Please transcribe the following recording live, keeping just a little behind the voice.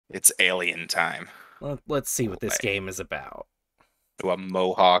It's alien time. Let's see what this Like, game is about. ooh, a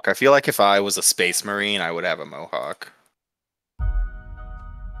mohawk. I feel like if I was a space marine, I would have a mohawk.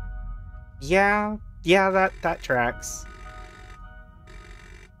 Yeah, yeah, that tracks.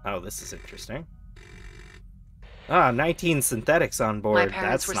 Oh, this is interesting. Ah, 19 synthetics on My board.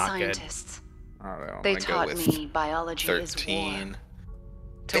 parents That's were not good. scientists. I don't know, I'm They gonna go taught with me biology is war. 13.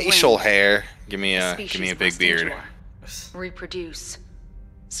 To Facial win, hair. a Give me a species big must beard. endure, reproduce,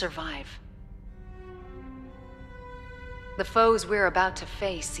 survive. The foes we're about to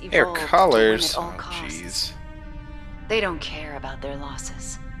face Hair evolved to win colors. at all Oh, costs. jeez. They don't care about their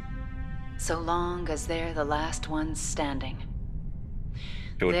losses, so long as they're the last ones standing.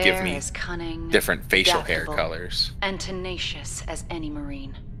 It would give They're me as cunning, different facial hair adaptable, colors. and tenacious as any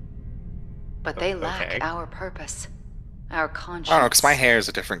Marine. But they lack Okay. our purpose, our I conscience. don't know, because my hair is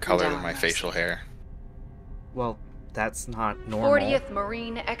a different color and than our my facial mercy. hair. Well, that's not normal. 40th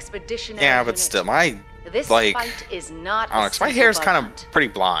Marine Expeditionary Yeah, but Unit. still, my, This like, fight is not I don't know, a 'cause my simple hair is bug kind hunt. of pretty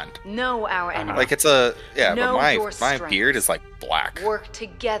blonde. Know our enemy. Like, it's a, yeah, Know but your my beard strengths. is, like, black. Work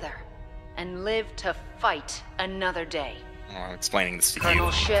together and live to fight another day. Oh, I'm explaining this to you. Colonel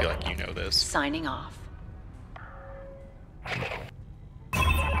I Ship. feel like you know this. Signing off.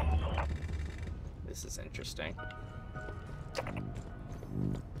 This is interesting.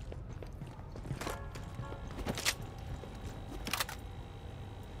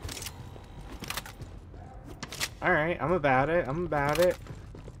 Alright, I'm about it. I'm about it.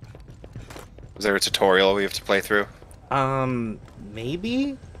 Is there a tutorial we have to play through?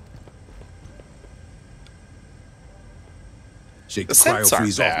 Maybe? Shake the The synths cryo aren't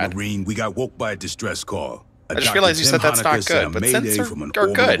freeze bad. off, Marine. We got woke by a distress call. I just realized you said that's not good, but synths are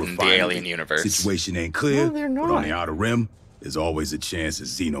good in the alien universe. Situation ain't clear, No, they're but on the not. outer rim, there's always a chance of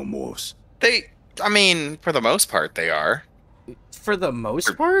xenomorphs. I mean, for the most part, they are. For the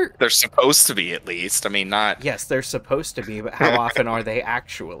most part? They're supposed to be, at least. I mean, not... Yes, they're supposed to be, but how often are they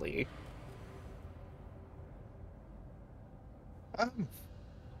actually?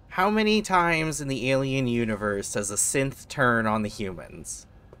 How many times in the alien universe does a synth turn on the humans?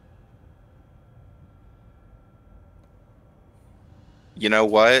 You know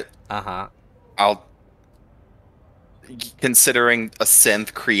what? Uh-huh. I'll... Considering a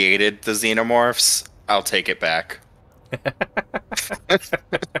synth created the xenomorphs, I'll take it back.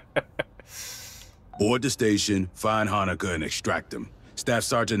 Board the station, find Hanukkah, and extract them. Staff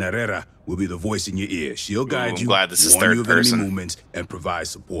Sergeant Herrera will be the voice in your ear. She'll guide I'm you, glad this is warn you third of enemy person. movements, and provide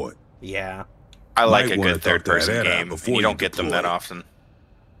support. Yeah. I like Might a wanna good talk to third-person Herrera game, and before you you don't get them that deploy. often.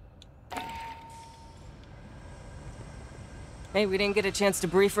 Hey, we didn't get a chance to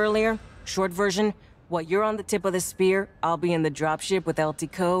brief earlier. Short version, while you're on the tip of the spear, I'll be in the dropship with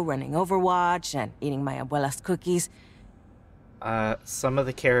LTCO running Overwatch and eating my abuela's cookies. Some of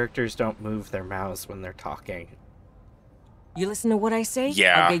the characters don't move their mouths when they're talking. You listen to what I say?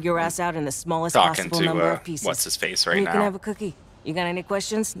 Yeah, I'll get your ass out in the smallest Talking possible number to, of pieces. what's-his-face And right you can now. have a cookie. You got any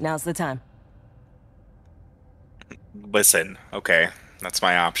questions? Now's the time. Listen, okay, that's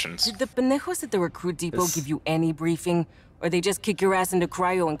my options. Did the pendejos at the recruit depot This- give you any briefing? Or they just kick your ass into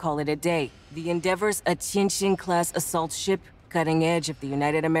cryo and call it a day? The Endeavor's a Tianjin-class assault ship, cutting edge of the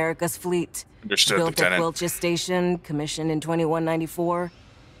United Americas fleet. Understood, Built at Lieutenant. Welch's Station, commissioned in 2194.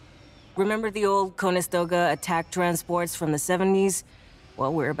 Remember the old Conestoga attack transports from the 70s?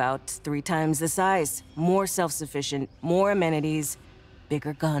 Well, we're about 3 times the size. More self-sufficient, more amenities,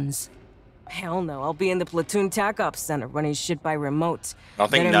 bigger guns. Hell no, I'll be in the platoon TAC Ops center running shit by remote. I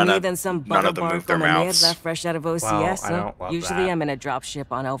think Better none me of- than some none of them butterbark move their on a mouths. mierda fresh out of OCS. Well, I huh? don't love Usually that. I'm in a dropship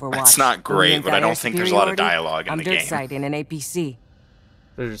on Overwatch. It's not When great, the but I don't entire think there's a lot of superiority, dialogue in I'm the dirt game. side in an APC.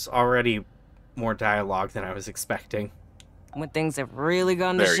 There's already more dialogue than I was expecting. When things have really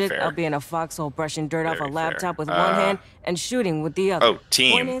gone to Very shit, fair. I'll be in a foxhole brushing dirt off a Very laptop fair. with one hand and shooting with the other. Oh,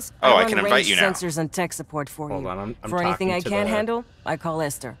 team. Point is, Oh, I run can invite ranged you now. Sensors and tech support for Hold you. on, I'm for anything talking I to can't the- handle, I call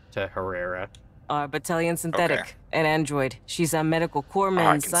Esther. To Herrera. Our battalion synthetic, Okay. an android. She's a medical I corpsman,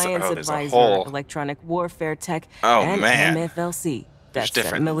 can s- science oh, there's a advisor, whole- electronic warfare tech, Oh, and man. MFLC. There's That's a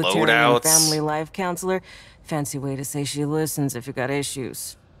different military loadouts. and family life counselor. Fancy way to say she listens if you got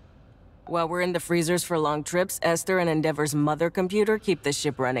issues. While we're in the freezers for long trips, Esther and Endeavor's mother computer keep the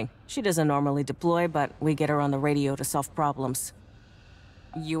ship running. She doesn't normally deploy, but we get her on the radio to solve problems.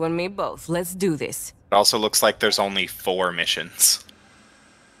 You and me both. Let's do this. It also looks like there's only 4 missions.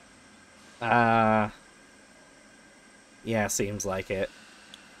 Yeah, seems like it.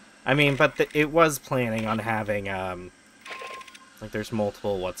 I mean, but it was planning on having, like, there's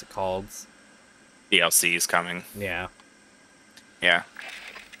multiple, what's it called? DLC is coming. Yeah. Yeah.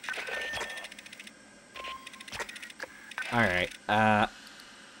 Alright,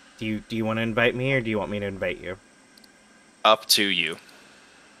 Do you want to invite me, or do you want me to invite you? Up to you.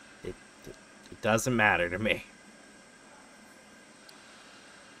 It doesn't matter to me.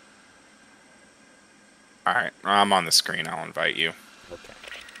 All right, I'm on the screen. I'll invite you. Okay.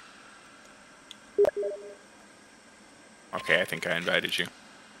 Okay, I think I invited you.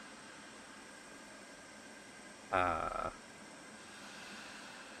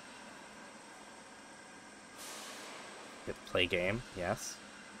 Get to play game. Yes.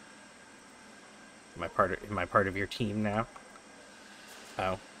 Am I part of your team now?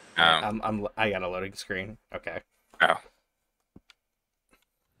 Oh. I got a loading screen. Okay. Oh.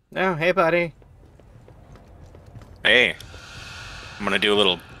 Oh, hey, buddy. Hey. I'm gonna do a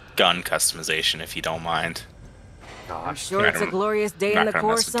little gun customization if you don't mind. I'm Gosh. sure it's a glorious day in the gonna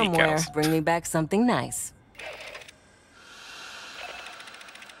Corps mess with somewhere. decals. Bring me back something nice.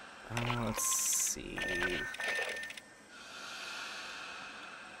 Let's see.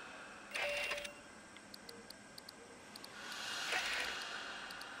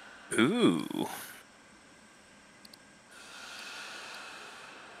 Ooh.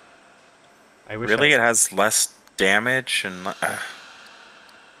 I wish Really, it has less damage and.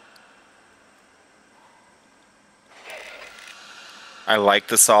 I like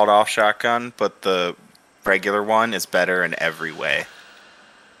the sawed-off shotgun, but the regular one is better in every way.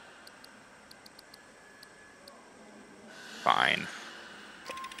 Fine.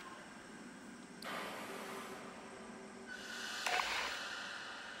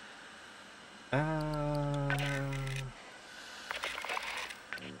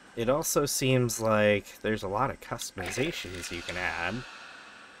 It also seems like there's a lot of customizations you can add.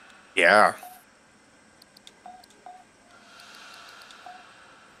 Yeah.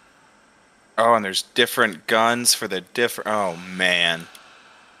 Oh, and there's different guns for the different... Oh, man.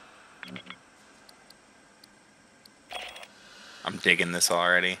 I'm digging this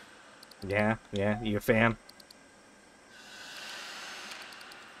already. Yeah, you a fan?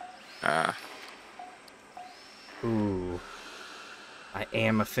 Ooh. I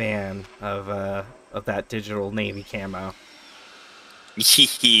am a fan of that digital navy camo.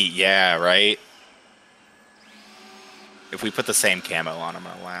 Yeah, right? If we put the same camo on, I'm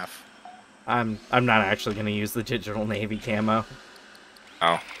gonna laugh. I'm not actually gonna use the digital navy camo.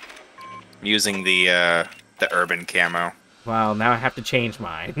 Oh. I'm using the urban camo. Well, now I have to change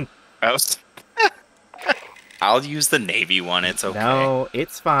mine. I'll use the navy one, it's okay. No,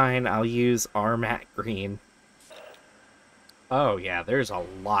 it's fine. I'll use our matte green. Oh yeah, there's a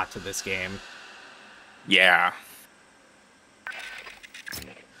lot to this game. Yeah.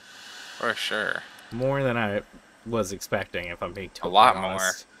 For sure. More than I was expecting, if I'm being totally lot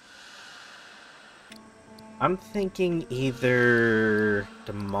honest. I'm thinking either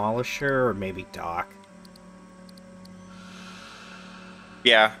Demolisher or maybe Doc.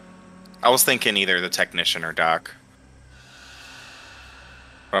 Yeah. I was thinking either the Technician or Doc.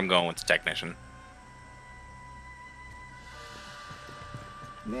 But I'm going with the Technician.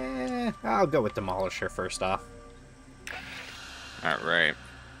 Nah, I'll go with Demolisher first off. Alright.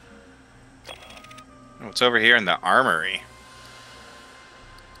 What's over here in the armory?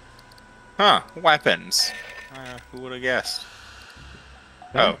 Huh, weapons. Who would have guessed?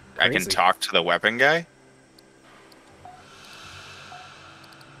 Yeah, Oh, I can crazy. talk to the weapon guy?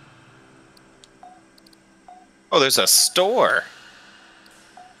 Oh, there's a store.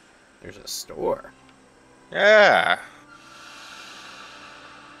 There's a store. Yeah.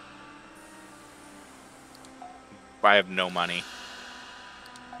 I have no money.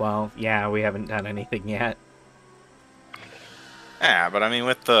 Well, yeah, we haven't done anything yet. Yeah, but I mean,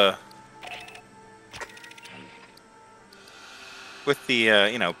 with the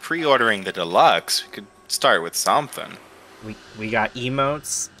you know, pre-ordering the deluxe, we could start with something. We got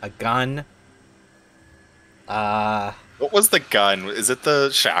emotes, a gun. What was the gun? Is it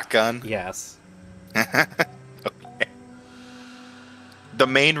the shotgun? Yes. Okay. The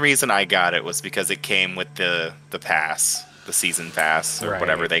main reason I got it was because it came with the pass, the season pass, or Right.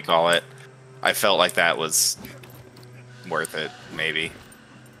 whatever they call it. I felt like that was worth it, maybe.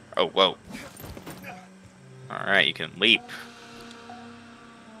 Oh, whoa. Alright, you can leap.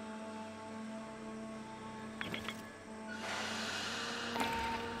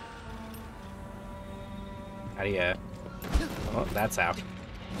 How do you... Oh, that's out.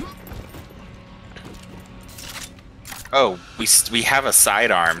 Oh, we have a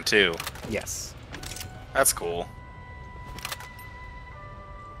sidearm, too. Yes. That's cool.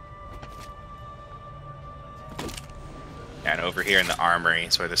 And over here in the armory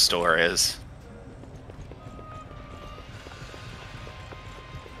is where the store is.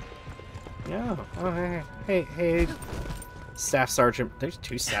 Yeah. Oh, hey. Staff Sergeant. There's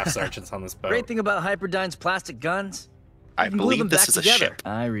 2 Staff Sergeants on this boat. Great thing about Hyperdyne's plastic guns. I you can glue them believe this back is a together. ship.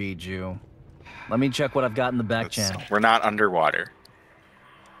 I read you. Let me check what I've got in the back channel. We're not underwater.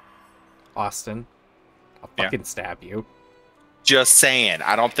 Austin, I'll fucking stab you. Just saying.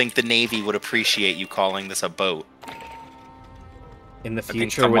 I don't think the Navy would appreciate you calling this a boat. In the I think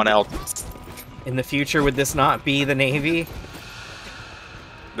future, someone else. in the future, would this not be the Navy?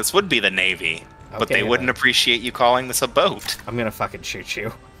 This would be the Navy, but Okay, they wouldn't then. appreciate you calling this a boat. I'm gonna fucking shoot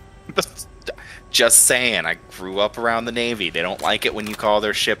you. Just saying. I grew up around the Navy. They don't like it when you call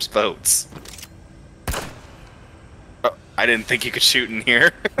their ships boats. Oh, I didn't think you could shoot in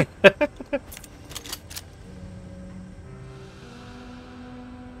here.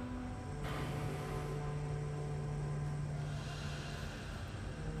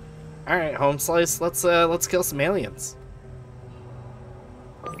 All right, home slice. Let's kill some aliens.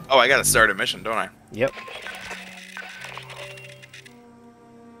 Oh, I gotta start a mission, don't I? Yep.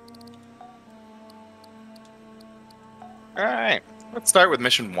 Alright. Let's start with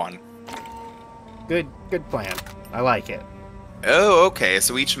mission 1. Good plan. I like it. Oh, okay.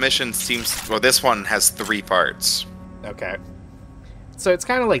 So each mission seems... Well, this one has 3 parts. Okay. So it's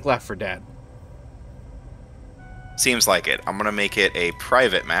kind of like Left 4 Dead. Seems like it. I'm gonna make it a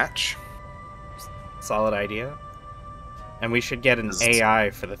private match. Solid idea. And we should get an AI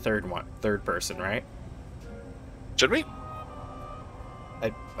for the third person, right? Should we?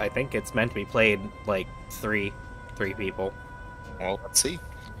 I think it's meant to be played like three people. Well, let's see.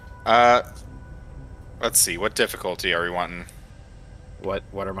 Let's see. What difficulty are we wanting? What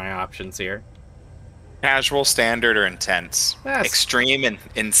are my options here? Casual, standard, or intense? Yes. Extreme and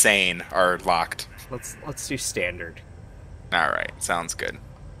insane are locked. Let's do standard. Alright, sounds good.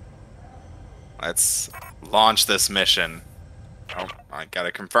 Let's launch this mission. Oh, I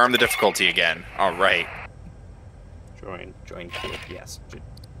gotta confirm the difficulty again. Alright. Join queue. Yes.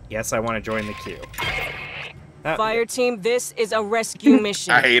 Yes, I want to join the queue. Fireteam, this is a rescue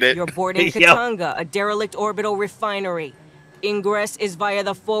mission. I hate it. You're boarding Yep. Katanga, a derelict orbital refinery. Ingress is via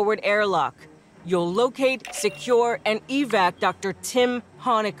the forward airlock. You'll locate, secure, and evac Dr. Tim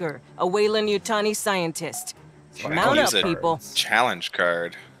Honecker, a Weyland-Yutani scientist. Mount up, Use a people. challenge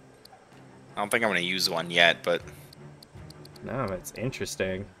card. I don't think I'm gonna use one yet, but No, it's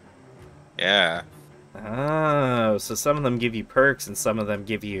interesting. yeah. Oh, so some of them give you perks and some of them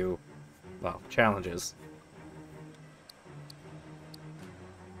give you, well, challenges.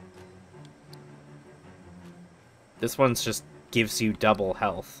 This one's just gives you double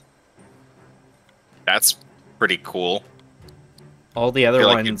health. That's pretty cool. All the other Feel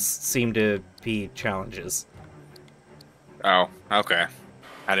like ones seem to be challenges. Oh, okay.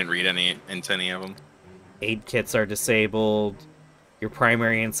 I didn't read into any of them. Aid kits are disabled. Your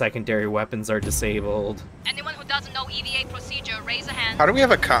primary and secondary weapons are disabled. Anyone who doesn't know EVA procedure, raise a hand. How do we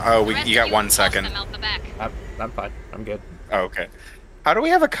have a oh, The rest you of got 1 toss second. them out the back. I'm fine. I'm good. Oh, okay. How do we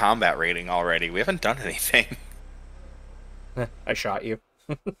have a combat rating already? We haven't done anything. I shot you.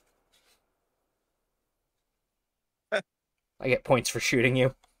 I get points for shooting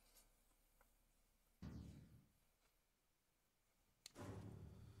you.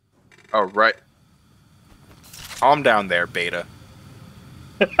 Oh, right. Calm down there, Beta.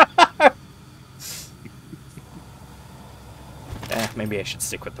 Maybe I should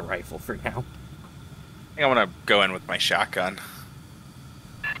stick with the rifle for now. I think I want to go in with my shotgun.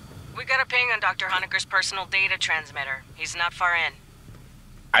 We got a ping on Dr. Honecker's personal data transmitter. He's not far in.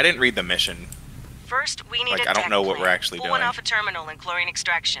 I didn't read the mission. First, we need Like, a I don't tech know what plan. we're actually Pull one doing. off a terminal and chlorine I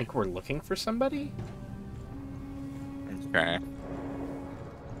extraction. think we're looking for somebody? Okay.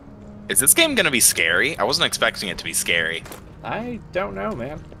 Is this game gonna be scary? I wasn't expecting it to be scary. I don't know,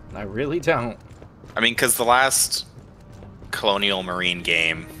 man. I really don't. I mean, because the last Colonial Marine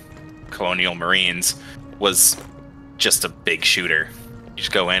game, Colonial Marines, was just a big shooter. You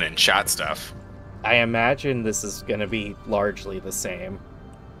just go in and shot stuff. I imagine this is gonna be largely the same.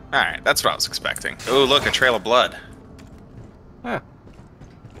 Alright, that's what I was expecting. Oh, look, a trail of blood. Huh.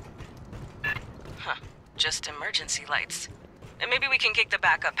 Huh. Just emergency lights. And maybe we can kick the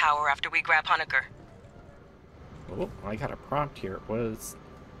backup power after we grab Honecker. Oh, I got a prompt here. It was...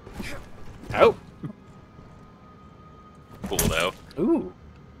 Oh! Cool, though. Ooh.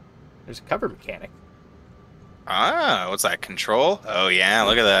 There's a cover mechanic. Ah, what's that, control? Oh, yeah,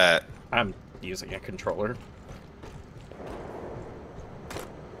 look at that. I'm using a controller.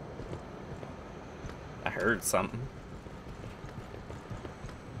 I heard something.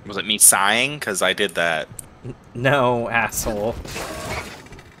 Was it me sighing? Because I did that. No, asshole.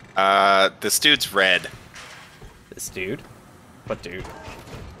 This dude's red. This dude? What dude?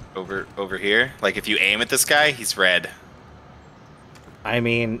 Over here. Like, if you aim at this guy, he's red. I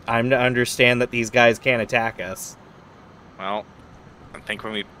mean, I'm to understand that these guys can't attack us. Well, I think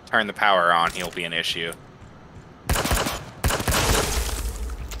when we turn the power on, he'll be an issue.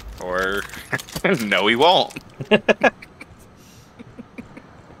 Or... no, he won't. Alright.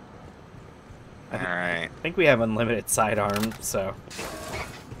 I think we have unlimited sidearm, so...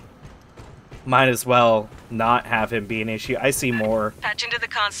 might as well not have him be an issue. I see more. Patch into the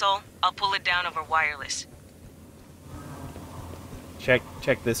console. I'll pull it down over wireless. Check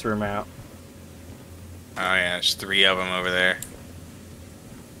this room out. Oh yeah, there's 3 of them over there.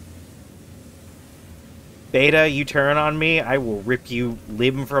 Beta, you turn on me, I will rip you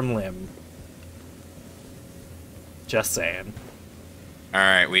limb from limb. Just saying.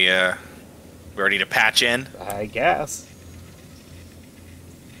 Alright, we ready to patch in? I guess.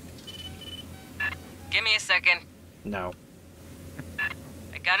 Give me a second. No.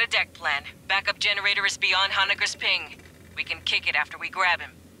 I got a deck plan. Backup generator is beyond Honeger's ping. We can kick it after we grab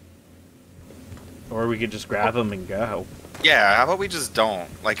him. Or we could just grab him and go. Yeah, how about we just don't?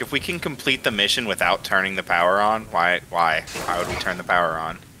 Like, if we can complete the mission without turning the power on, why would we turn the power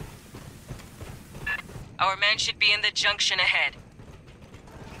on? Our man should be in the junction ahead.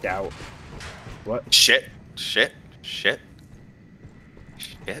 Doubt. What? Shit.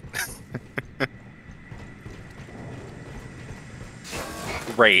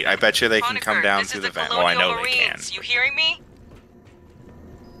 Great, I bet you they can come down through the vent. Well, I know they can. You hearing me?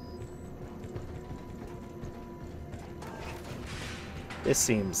 This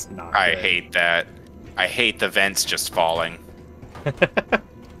seems not I good. hate that. I hate the vents just falling.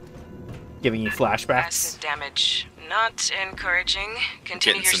 Giving you flashbacks. Acid damage. Not encouraging. Continue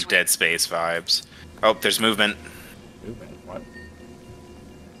Getting your some sweep. Dead Space vibes. Oh, there's movement Movement, what?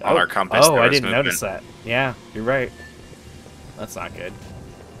 on our compass. Oh, there I was didn't movement. notice that. Yeah, you're right. That's not good.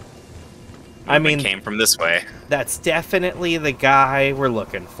 I Movement mean, came from this way. that's definitely the guy we're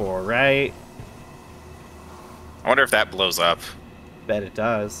looking for, right? I wonder if that blows up. Bet it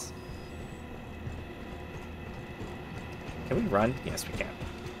does. Can we run? Yes, we can.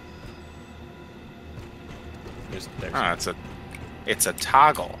 There's Oh, it's a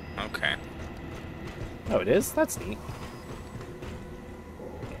toggle. Okay. Oh, it is? That's neat.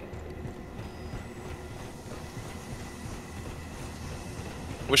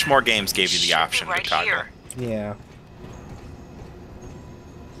 Wish more games gave you the Should be option right to toggle. here. Yeah.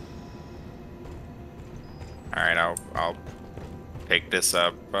 All right, I'll pick this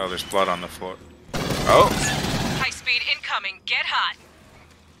up. Oh, there's blood on the floor. Oh, High speed incoming. Get hot.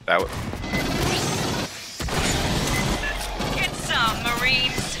 that would. Get some,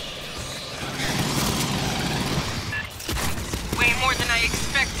 Marines. Way more than I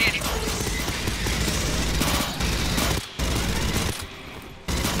expected.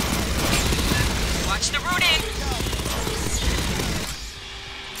 Watch the root in.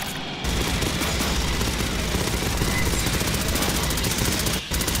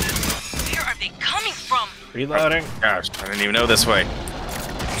 Where are they coming from? Reloading. Gosh, I didn't even know this way.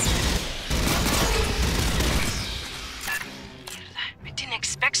 I didn't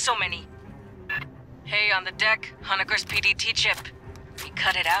expect so many. Hey, on the deck, Honeger's PDT chip. We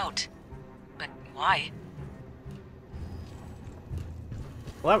cut it out. But why?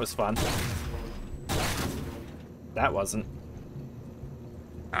 Well, that was fun. That wasn't.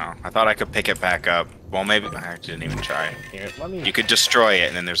 Oh, I thought I could pick it back up. Well, maybe I didn't even try. Here, let me You could destroy it,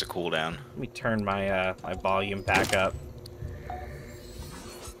 and then there's a cooldown. let me turn my my volume back up.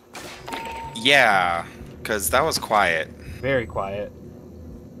 Yeah, because that was quiet. Very quiet.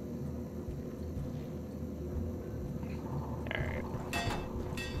 Alright.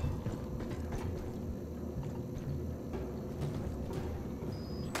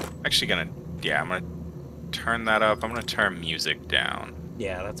 Actually gonna, yeah, I'm gonna turn that up. I'm gonna turn music down.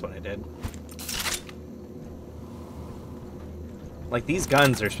 Yeah, that's what I did. Like, these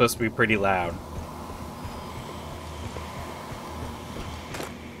guns are supposed to be pretty loud.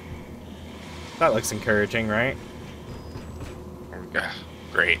 That looks encouraging, right? Ah,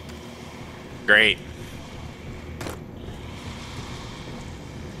 great. Great.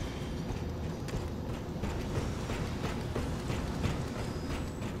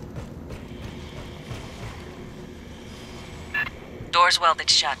 Door's welded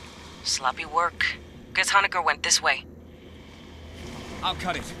shut. Sloppy work. Guess Honeger went this way. I'll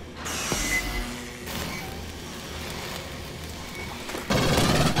cut it.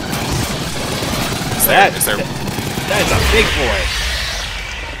 Is there... That's a big boy.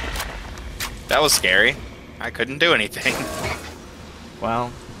 That was scary. I couldn't do anything.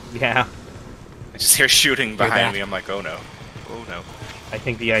 Well, yeah. I just hear shooting back. behind me. I'm like, oh no. Oh no. I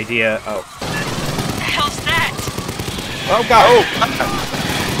think the idea... Oh. What the hell's that? Oh god!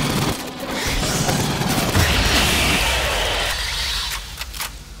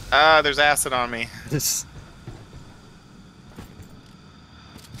 Oh! There's acid on me.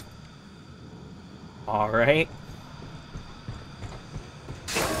 Alright.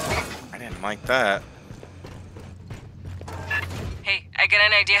 I didn't like that. Hey, I got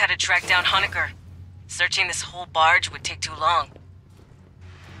an idea how to track down Honecker. Searching this whole barge would take too long.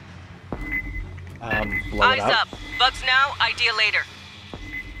 Blow it up. Bugs now, idea later.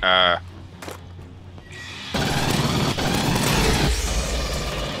 Gun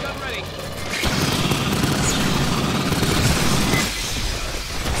ready.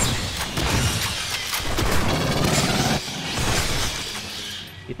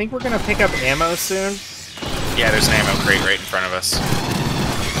 You think we're gonna pick up ammo soon? Yeah, there's an ammo crate right in front of us.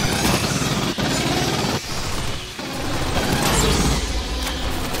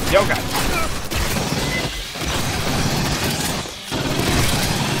 Yo, god.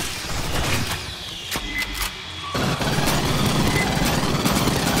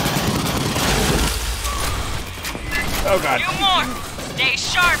 Oh god. Do more! Stay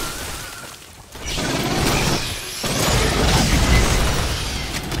sharp!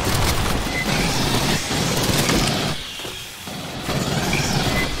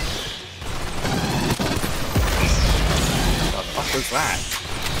 What was that?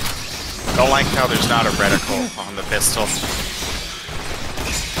 Don't like how there's not a reticle on the pistol.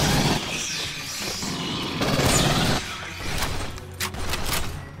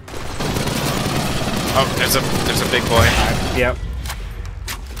 Oh, there's a big boy. Yep.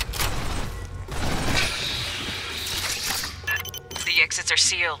 The exits are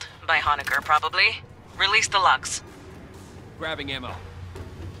sealed. By Honecker, probably. Release the locks. Grabbing ammo.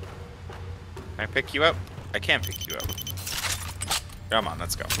 Can I pick you up? I can't pick you up. Come on,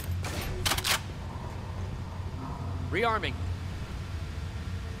 let's go. Rearming.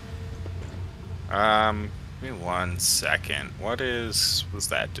 Give me 1 second. What does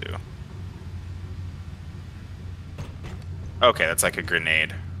that do? Okay, that's like a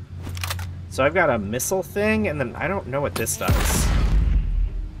grenade. So I've got a missile thing, and then I don't know what this does.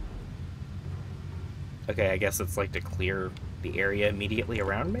 Okay, I guess it's like to clear the area immediately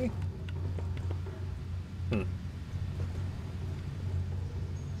around me?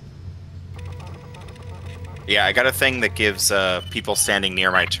 Yeah, I got a thing that gives people standing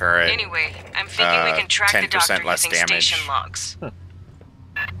near my turret. Anyway, I'm thinking we can track the 10% doctor less using damage. station logs.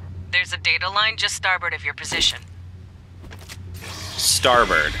 There's a data line just starboard of your position.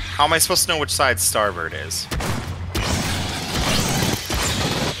 Starboard. How am I supposed to know which side starboard is?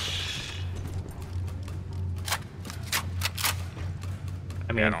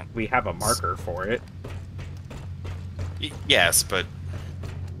 I mean, don't- we have a marker for it. Yes, but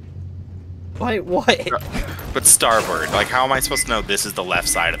What? but starboard. Like, how am I supposed to know this is the left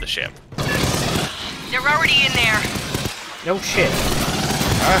side of the ship? They're already in there. No shit.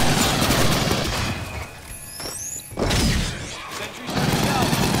 Sentries ready to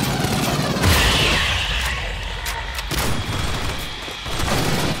go.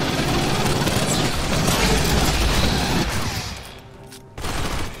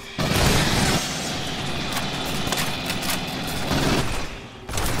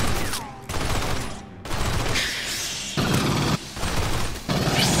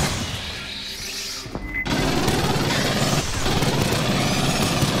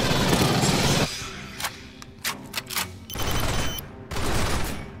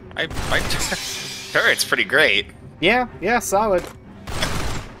 My turret's pretty great. Yeah, solid.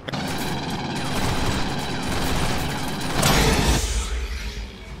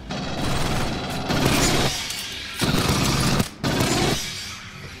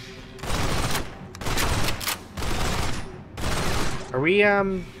 Are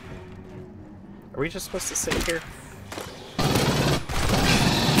we just supposed to sit here?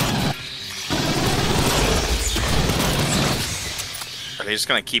 Are they just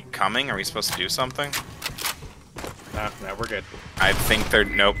gonna keep coming? Are we supposed to do something? No, we're good. I think they're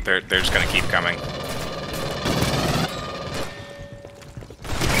nope. They're just gonna keep coming.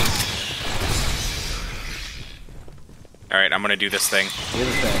 All right, I'm gonna do this thing. Do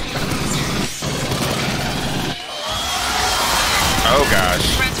the thing. Oh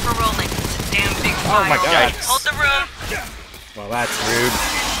gosh. Friends for rolling. It's a damn big Oh my fire. god. Hold the room. Well, that's rude.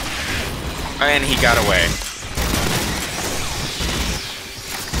 And he got away.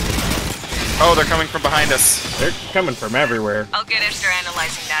 Oh, they're coming from behind us. They're coming from everywhere. I'll get Esther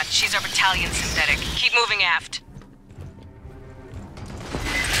analyzing that. She's our battalion synthetic. Keep moving aft.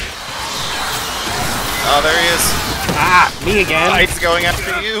 Oh, there he is. Ah, me again. Light's going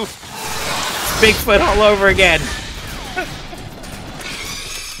after you. Bigfoot all over again.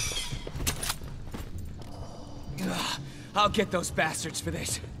 I'll get those bastards for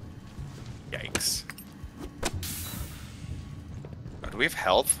this. Yikes. Oh, do we have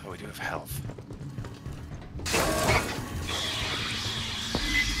health? Oh, we do have health.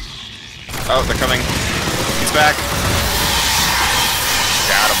 Oh, they're coming. He's back.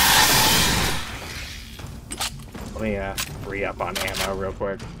 Got him. Let me re-up on ammo real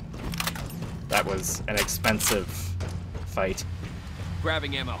quick. That was an expensive fight.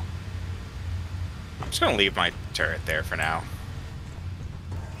 Grabbing ammo. I'm just gonna leave my turret there for now.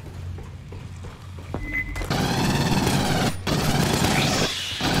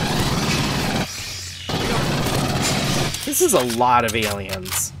 This is a lot of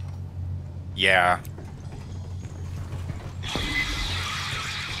aliens. Yeah.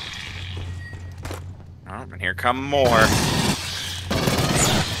 Oh, and here come more.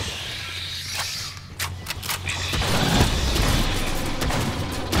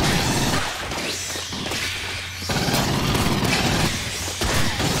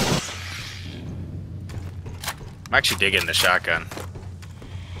 I'm actually digging the shotgun.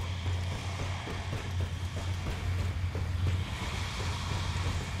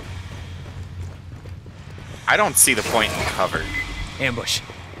 I don't see the point in cover. Ambush.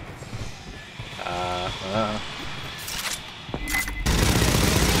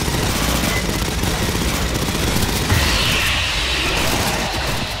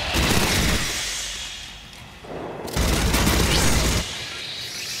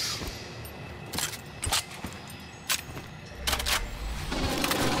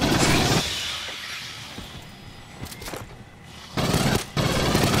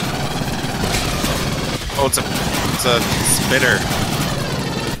 Oh, it's a spitter.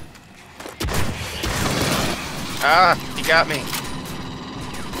 Ah, he got me.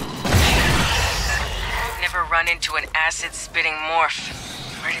 Never run into an acid-spitting morph.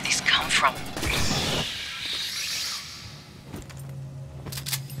 Where did these come from?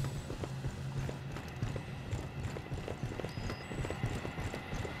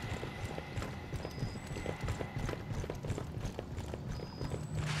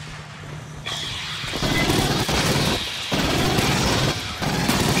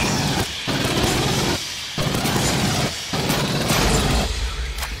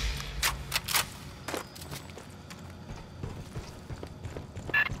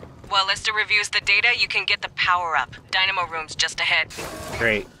 While Lester reviews the data, you can get the power up. Dynamo room's just ahead.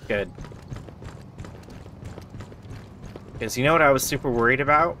 Great, good. Because you know what I was super worried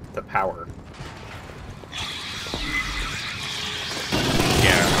about? The power.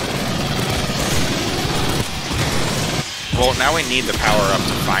 Yeah. Well, now we need the power up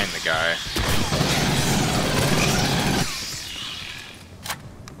to find the guy.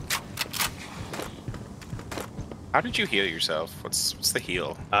 How did you heal yourself? What's the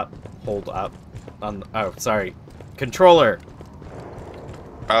heal? Up, hold up. Oh, sorry. Controller.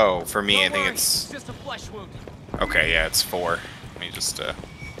 Oh, for me, Don't I think worry, it's... just a flesh wound. Okay, yeah, it's 4. Let me just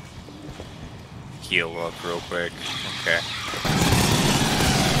heal up real quick. Okay.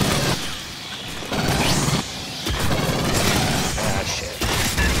 Ah, shit.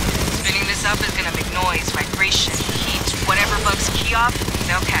 Spinning this up is gonna make noise, vibration, heat, whatever bugs key off,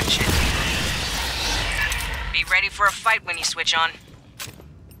 they'll catch it. Be ready for a fight when you switch on.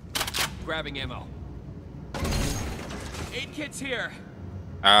 Grabbing ammo. Aid kit's here.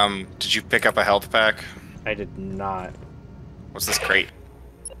 Did you pick up a health pack? I did not. What's this crate?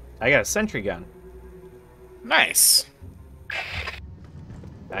 I got a sentry gun. Nice.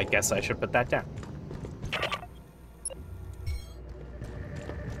 I guess I should put that down.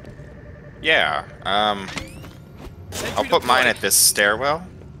 Yeah, I'll put mine at this stairwell.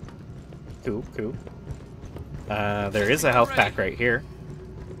 Cool, cool. There is a health pack right here.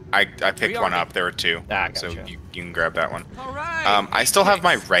 I picked one up. There were 2. Ah, So gotcha. you can grab that one. All right. I still have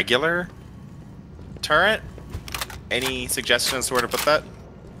my regular turret. Any suggestions where to put that?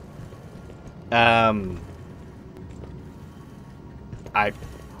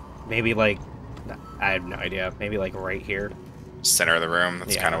 Maybe like, I have no idea. Maybe like right here. Center of the room.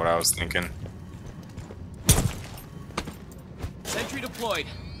 That's Yeah. kind of what I was thinking. Sentry deployed.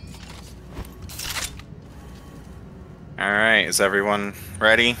 Alright, is everyone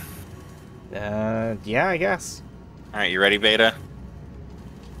ready? Yeah, I guess. Alright, you ready, Beta?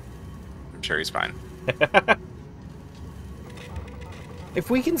 I'm sure he's fine. If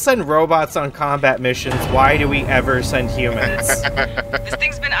we can send robots on combat missions, why do we ever send humans? This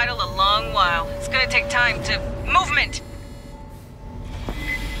thing's been idle a long while. It's gonna take time to... Movement!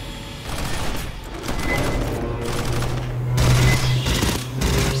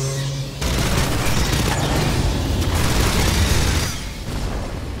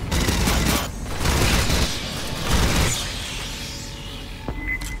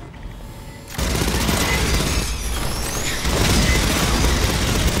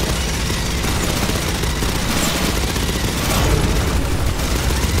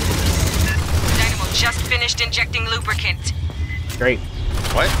 finished injecting lubricant. Great.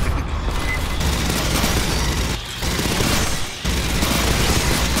 What?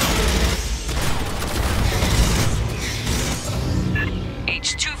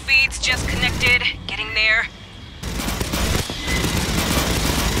 H2 feeds just connected. Getting there.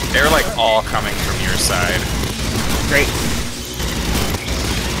 They're like all coming from your side. Great.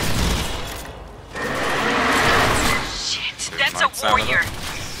 Shit, that's might a sound warrior.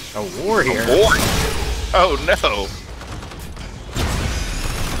 A warrior. War. Oh no.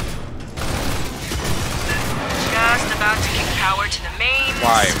 Just about to kick power to the main.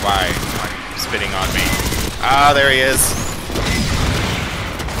 Why? Spitting on me. Ah, there he is.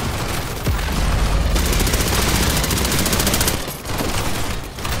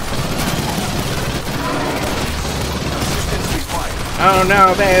 Oh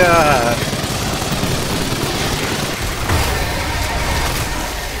no, Beta!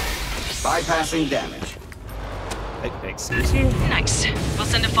 Bypassing damage. Excuse you? Nice. We'll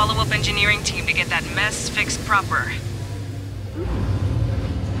send a follow-up engineering team to get that mess fixed proper.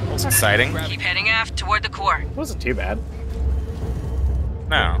 That was exciting. Keep heading aft toward the core. It wasn't too bad.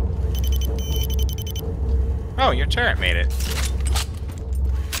 No. Oh, your turret made it.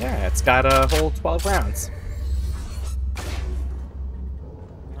 Yeah, it's got a whole 12 rounds.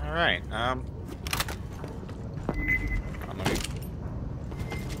 All right. All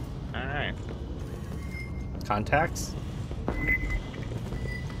right. Contacts?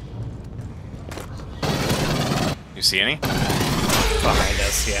 You see any? Behind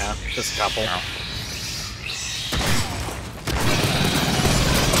us, yeah. Just a couple. No.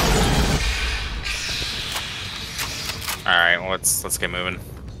 All right. Well, let's get moving.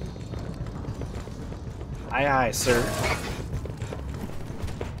 Aye, aye, sir.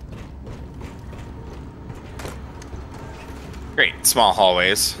 Great. Small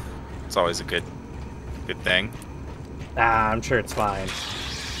hallways. It's always a good thing. Ah, I'm sure it's fine.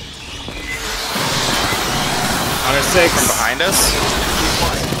 On our 6. From behind us?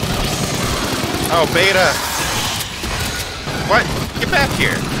 Oh, Beta! What? Get back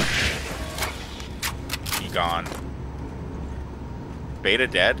here! He gone. Beta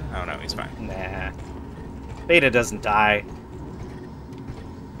dead? Oh no, he's fine. Nah. Beta doesn't die.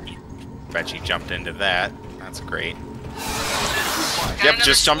 Bet you jumped into that. That's great. Got Yep, another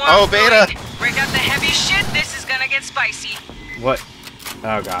just jump. swarm Oh, Beta! going. Break out the heavy shit. This is gonna get spicy. What?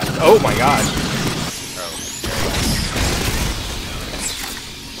 Oh god. Oh my god. Oh.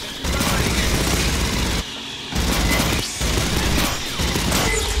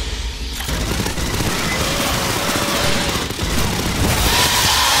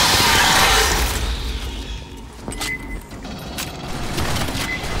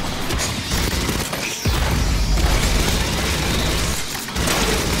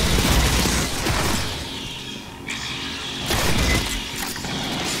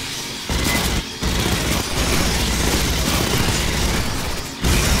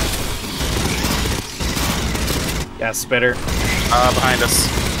 Yeah, spitter. Behind us.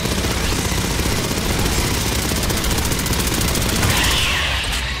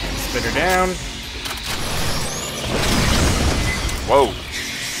 Spitter down. Whoa.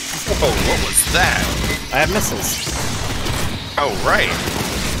 Whoa, what was that? I have missiles. Oh, right.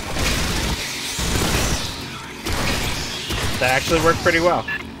 That actually worked pretty well.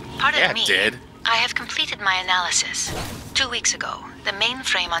 Pardon Yeah, it me. did. I have completed my analysis. 2 weeks ago, the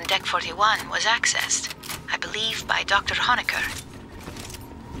mainframe on Deck 41 was accessed. I believe by Dr. Honecker.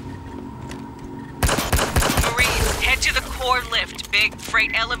 Marines, head to the core lift. Big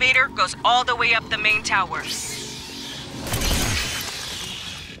freight elevator goes all the way up the main tower.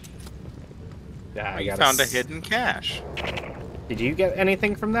 Yeah, I We got found a hidden cache. Did you get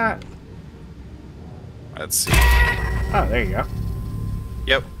anything from that? Let's see. Oh, there you go.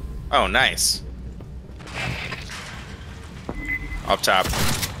 Yep. Oh, nice. Up top.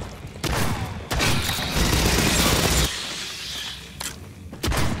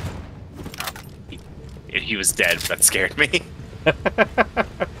 He was dead. That scared me.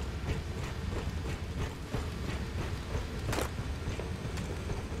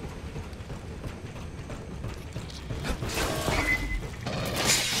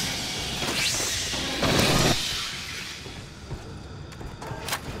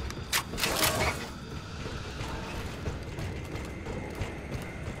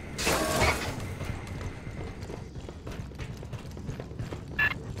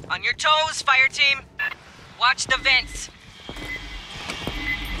 On your toes, Fireteam. Watch the vents.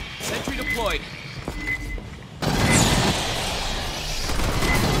 Sentry deployed.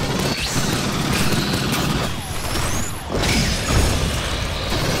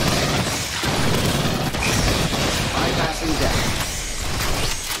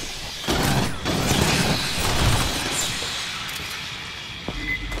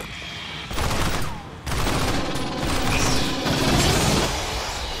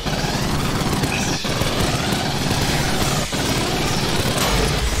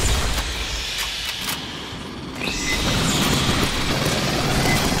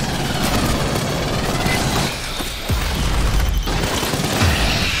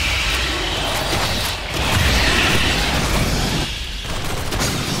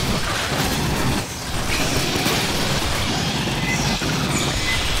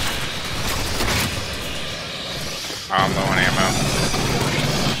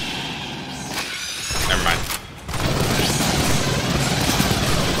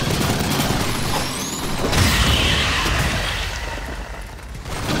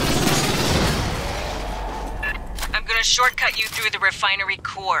 shortcut you through the refinery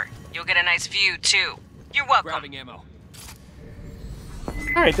core. You'll get a nice view, too. You're welcome. Grabbing ammo.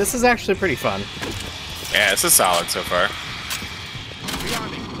 Alright, this is actually pretty fun. Yeah, this is solid so far.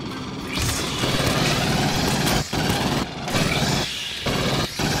 Rearming.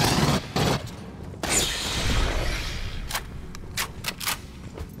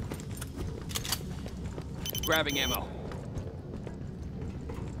 Grabbing ammo.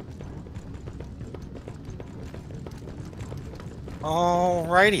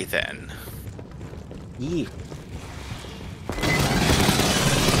 Alrighty then. Yee.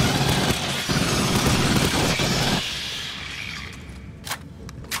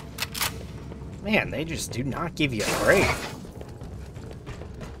 Man, they just do not give you a break.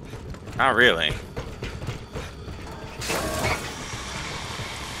 Not really.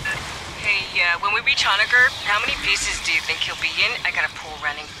 Hey, when we reach Honecker, how many pieces do you think he'll be in? I got a pool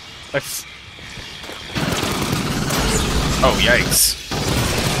running. Oh, yikes.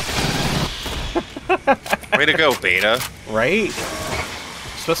 Way to go, Beta. Right?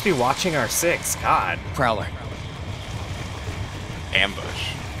 You're supposed to be watching our 6. God. Prowler.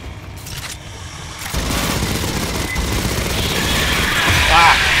 Ambush.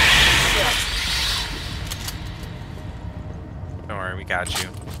 Don't worry, we got you.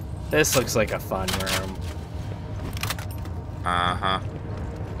 This looks like a fun room. Uh-huh.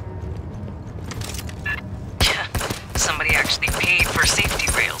 Somebody actually paid for safety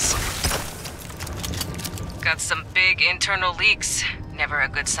rails. Got some big internal leaks. Never a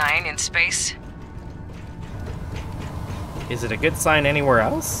good sign in space. Is it a good sign anywhere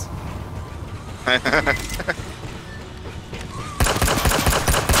else?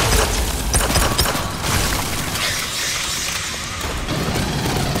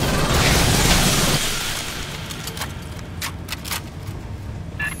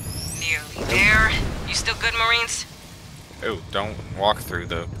 Nearly there. You still good, Marines? Oh, don't walk through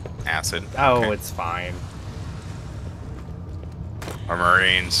the acid. Oh, Okay. it's fine. Our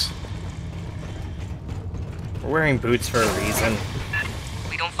Marines. We're wearing boots for a reason.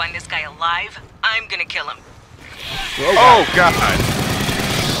 We don't find this guy alive, I'm gonna kill him. Oh, God!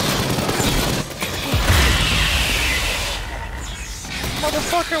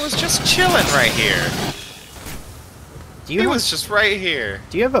 Motherfucker was just chilling right here. Do you He have, was just right here.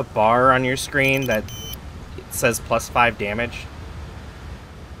 do you have a bar on your screen that it says +5 damage?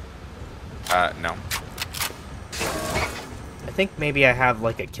 No. I think maybe I have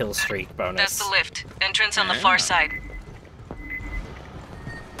like a kill streak bonus. That's the lift. Entrance on the far side.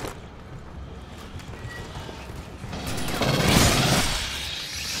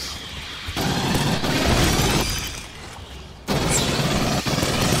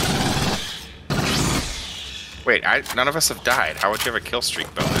 Wait, none of us have died. How would you have a kill streak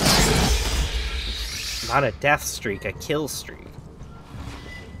bonus? Not a death streak, a kill streak.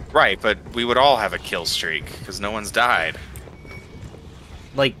 Right, but we would all have a kill streak, because no one's died.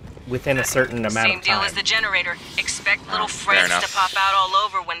 Like, within a certain amount Same of time. deal as the generator. Expect little fair friends enough. to pop out all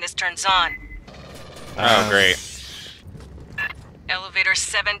over when this turns on. Oh, great. Elevator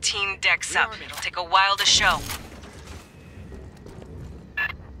 17 decks up. It'll take a while to show.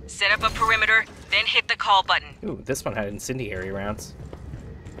 Set up a perimeter, then hit the call button. Ooh, this one had incendiary rounds.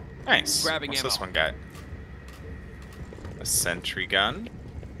 Nice. Grabbing What's ammo. this one got? A sentry gun.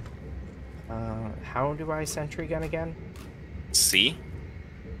 How do I sentry gun again? C.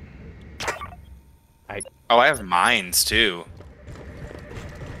 Oh, I have mines too.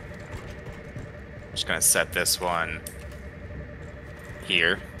 I'm just gonna set this one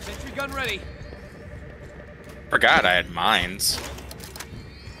here. Sentry gun ready. Forgot I had mines.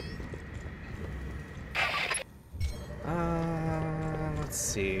 Let's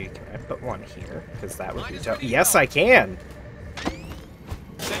see. Can I put one here? Because that would be tough. Yes, I can!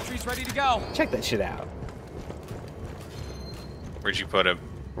 Sentry's ready to go. Check that shit out. Where'd you put him?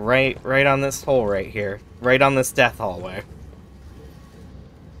 Right on this hole right here. Right on this death hallway.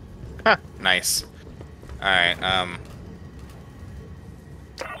 Huh, nice. Alright,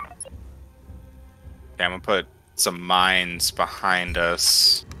 Okay, I'm gonna put some mines behind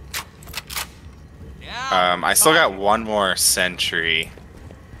us. Yeah. I still got one more sentry.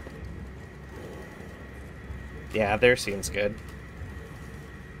 Yeah, there seems good.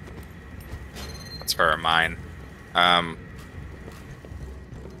 That's for a mine. I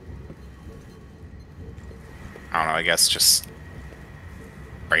don't know, I guess just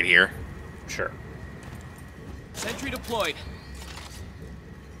right here. Sure. Sentry deployed.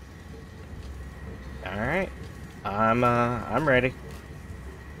 Alright. I'm ready.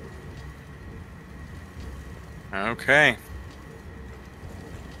 Okay.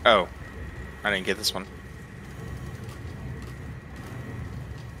 Oh, I didn't get this one.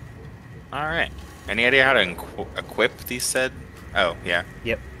 All right. Any idea how to equip these said? Oh, yeah.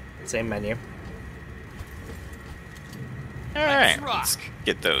 Yep. Same menu. All Let's right. rock. Let's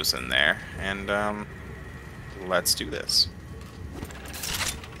get those in there, and let's do this.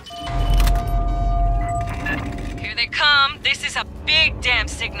 Here they come. This is a big damn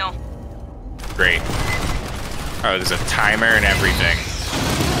signal. Great. Oh, there's a timer and everything.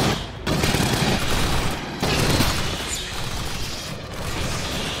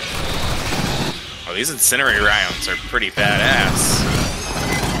 Oh, these incendiary rounds are pretty badass.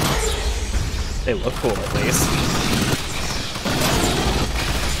 They look cool, at least.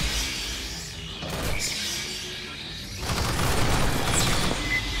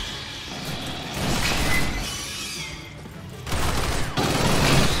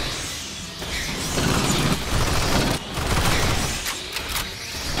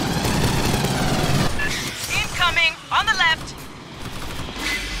 Incoming on the left.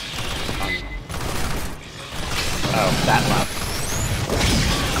 Oh, that left.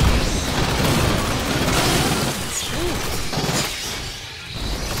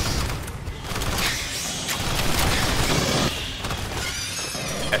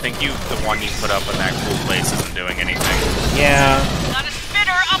 I think the one you put up in that cool place isn't doing anything. Yeah. Got a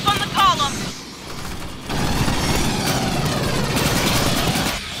spitter up on the column.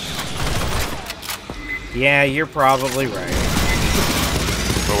 Yeah, you're probably right.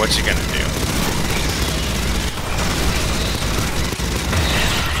 But what you gonna do?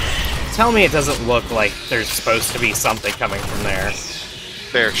 Tell me it doesn't look like there's supposed to be something coming from there.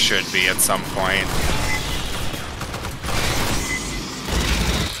 There should be at some point.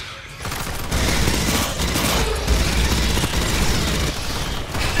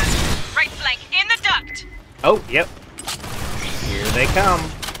 Right flank in the duct. Oh, yep. Here they come.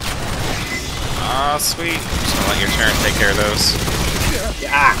 Ah, sweet. Just gonna let your turret take care of those.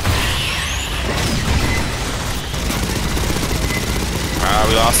 Ah!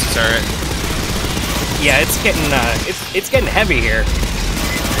 We lost the turret. Yeah, it's getting heavy here.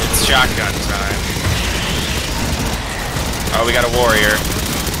 It's shotgun time. Oh, we got a warrior.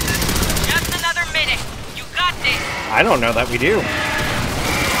 Just another minute. You got this. I don't know that we do.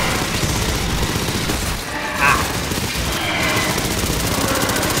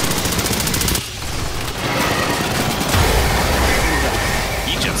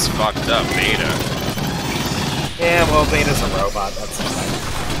 He just fucked up Beta. Yeah, well, Beta's a robot, that's fine.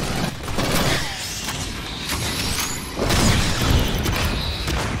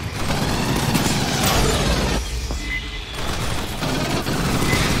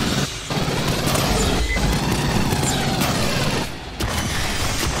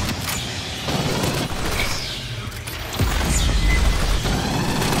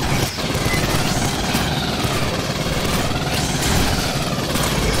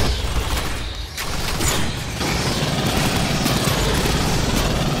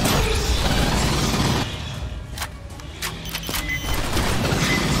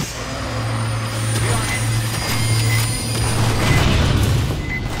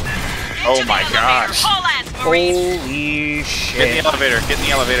 Oh my gosh. Whole ass Marine. Holy Get in shit. the elevator. Get in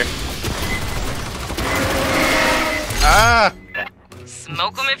the elevator. Ah!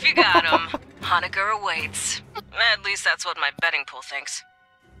 Smoke 'em if you got 'em. Hanukkah awaits. At least that's what my betting pool thinks.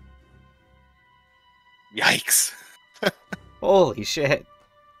 Yikes. Holy shit.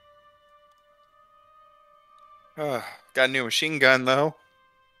 Got a new machine gun, though.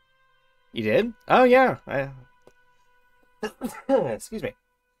 You did? Oh, yeah. Excuse me.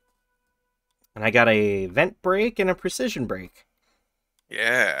 And I got a vent brake and a precision brake.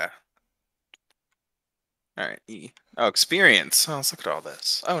 Yeah. Alright, E. Oh, experience. Oh, let's look at all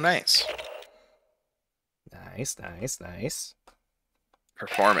this. Oh, nice. Nice, nice, nice.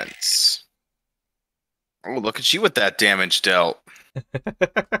 Performance. Oh, look at you with that damage dealt.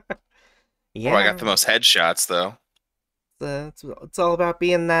 Yeah. Oh, I got the most headshots, though. It's all about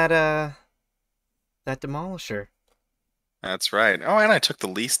being that demolisher. That's right. Oh, and I took the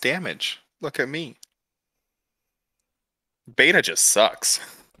least damage. Look at me. Beta just sucks.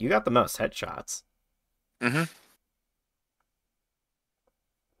 You got the most headshots. Mm-hmm.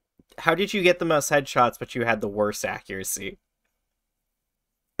 How did you get the most headshots, but you had the worst accuracy?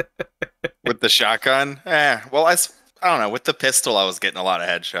 With the shotgun? Well, I don't know. With the pistol, I was getting a lot of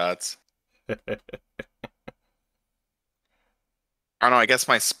headshots. I don't know. I guess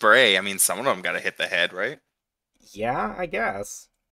my spray, I mean, some of them got to hit the head, right? Yeah, I guess.